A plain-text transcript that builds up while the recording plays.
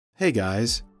Hey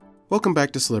guys, welcome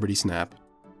back to Celebrity Snap.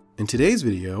 In today's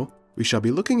video, we shall be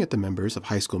looking at the members of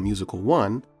High School Musical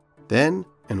 1, then,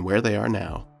 and where they are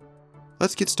now.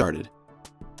 Let's get started.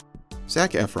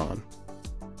 Zac Efron.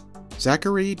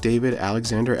 Zachary David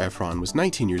Alexander Efron was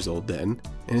 19 years old then,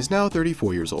 and is now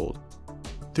 34 years old.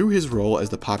 Through his role as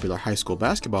the popular high school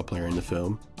basketball player in the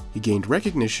film, he gained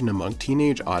recognition among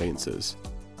teenage audiences.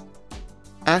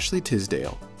 Ashley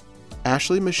Tisdale.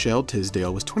 Ashley Michelle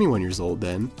Tisdale was 21 years old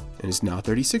then, and is now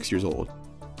 36 years old.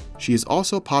 She is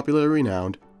also popularly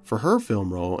renowned for her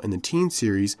film role in the teen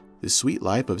series The Sweet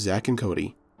Life of Zack and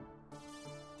Cody.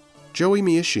 Joey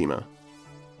Miyashima.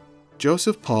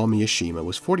 Joseph Paul Miyashima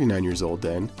was 49 years old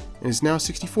then, and is now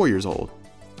 64 years old.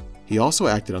 He also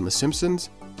acted on The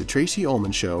Simpsons, The Tracy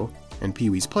Ullman Show, and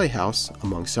Pee-wee's Playhouse,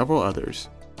 among several others.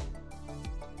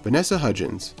 Vanessa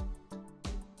Hudgens.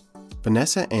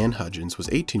 Vanessa Ann Hudgens was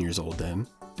 18 years old then,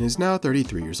 and is now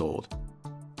 33 years old.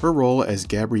 Her role as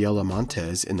Gabriela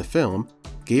Montez in the film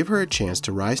gave her a chance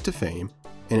to rise to fame,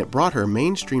 and it brought her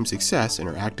mainstream success in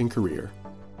her acting career.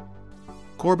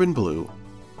 Corbin Bleu.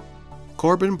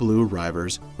 Corbin Bleu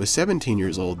Rivers was 17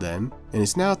 years old then, and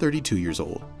is now 32 years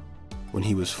old. When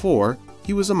he was 4,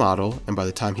 he was a model, and by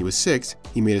the time he was 6,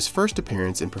 he made his first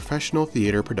appearance in professional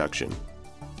theater production.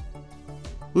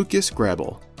 Lucas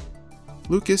Grabeel.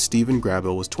 Lucas Stephen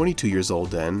Grabeel was 22 years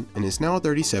old then, and is now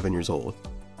 37 years old.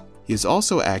 He has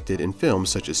also acted in films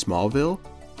such as Smallville,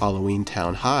 Halloween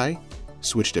Town High,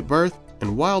 Switched at Birth,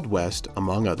 and Wild West,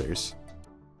 among others.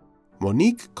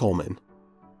 Monique Coleman.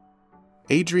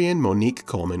 Adrienne Monique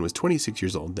Coleman was 26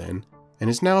 years old then, and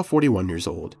is now 41 years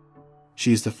old.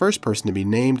 She is the first person to be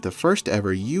named the first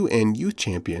ever UN Youth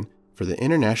Champion for the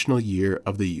International Year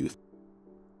of the Youth.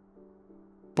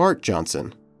 Bart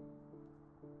Johnson.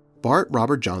 Bart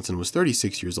Robert Johnson was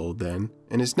 36 years old then,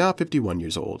 and is now 51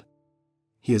 years old.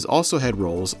 He has also had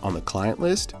roles on The Client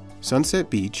List, Sunset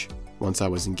Beach, Once I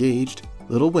Was Engaged,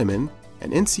 Little Women,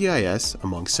 and NCIS,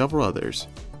 among several others.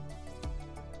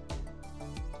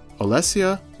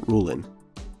 Olesya Rulin.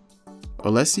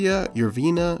 Olesya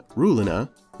Rulin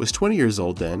was 20 years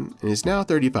old then, and is now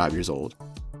 35 years old.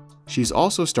 She's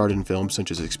also starred in films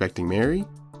such as Expecting Mary,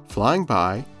 Flying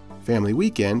By, Family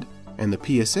Weekend, and the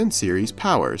PSN series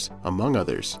Powers, among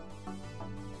others.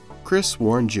 Chris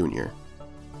Warren Jr.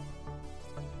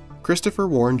 Christopher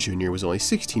Warren Jr. was only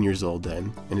 16 years old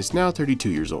then, and is now 32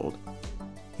 years old.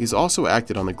 He's also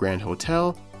acted on The Grand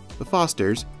Hotel, The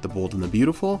Fosters, The Bold and the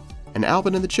Beautiful, and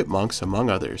Alvin and the Chipmunks, among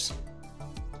others.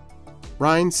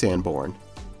 Ryne Sanborn.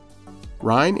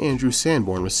 Ryne Andrew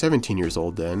Sanborn was 17 years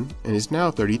old then, and is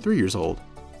now 33 years old.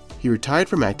 He retired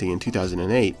from acting in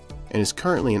 2008, and is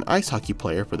currently an ice hockey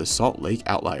player for the Salt Lake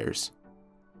Outliers.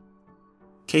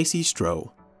 Kaycee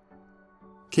Stroh.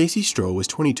 Kaycee Stroh was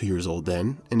 22 years old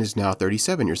then, and is now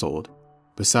 37 years old.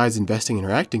 Besides investing in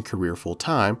her acting career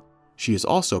full-time, she is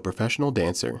also a professional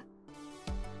dancer.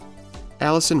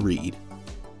 Alyson Reed.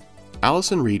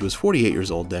 Alyson Reed was 48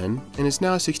 years old then, and is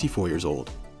now 64 years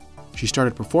old. She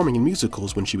started performing in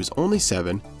musicals when she was only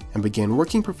 7, and began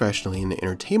working professionally in the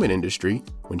entertainment industry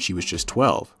when she was just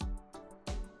 12.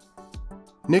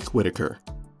 Nick Whitaker.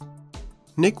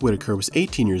 Nick Whitaker was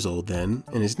 18 years old then,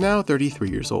 and is now 33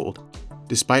 years old.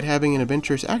 Despite having an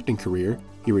adventurous acting career,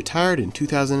 he retired in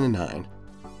 2009.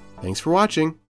 Thanks for watching!